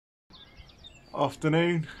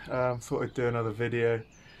Afternoon. Thought I'd do another video.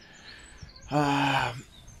 Yeah,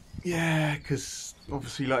 because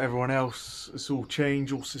obviously, like everyone else, it's all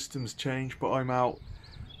changed, all systems change. But I'm out.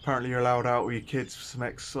 Apparently, you're allowed out with your kids for some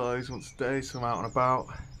exercise once a day, so I'm out and about.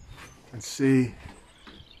 And see,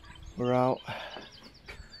 we're out.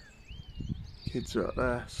 Kids are up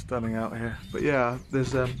there, stunning out here. But yeah,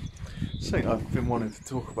 there's something I've been wanting to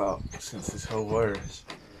talk about since this whole virus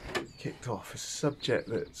kicked off. It's a subject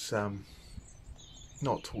that's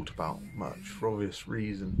not talked about much for obvious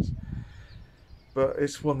reasons, but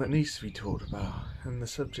it's one that needs to be talked about, and the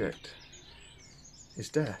subject is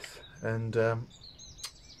death. And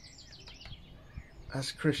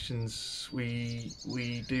as Christians, we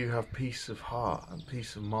do have peace of heart and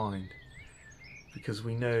peace of mind, because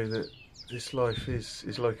we know that this life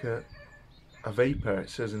is like a vapour. It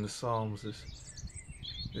says in the Psalms,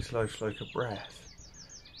 this life's like a breath,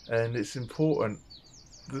 and it's important.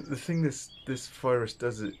 The thing this virus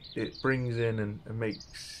does, it brings in and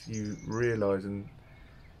makes you realise and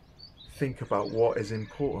think about what is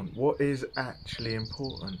important, what is actually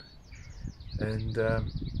important. And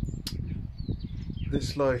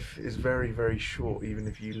this life is very, very short. Even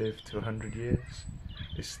if you live to 100 years,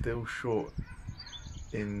 it's still short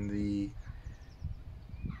in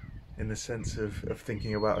the sense of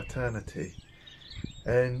thinking about eternity.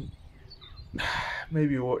 And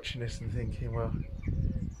maybe you're watching this and thinking, well,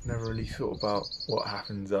 never really thought about what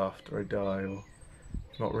happens after I die, or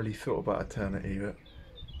not really thought about eternity. But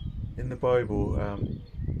in the Bible,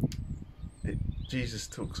 Jesus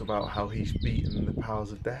talks about how he's beaten the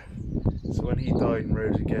powers of death. So when he died and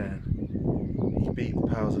rose again, he beat the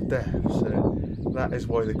powers of death. So that is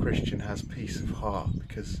why the Christian has peace of heart,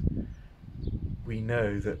 because we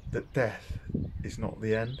know that death is not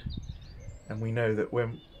the end. And we know that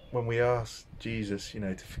when we ask Jesus,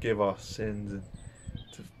 to forgive our sins and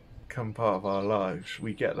to become part of our lives,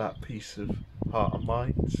 we get that peace of heart and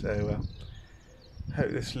mind. So I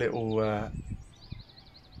hope this little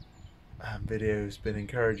video has been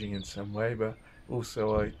encouraging in some way, but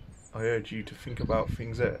also I urge you to think about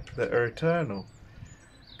things that are eternal,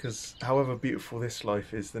 because however beautiful this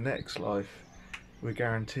life is, the next life, we're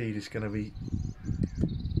guaranteed, is going to be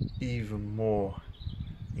even more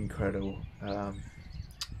incredible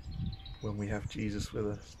when we have Jesus with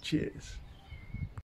us. Cheers.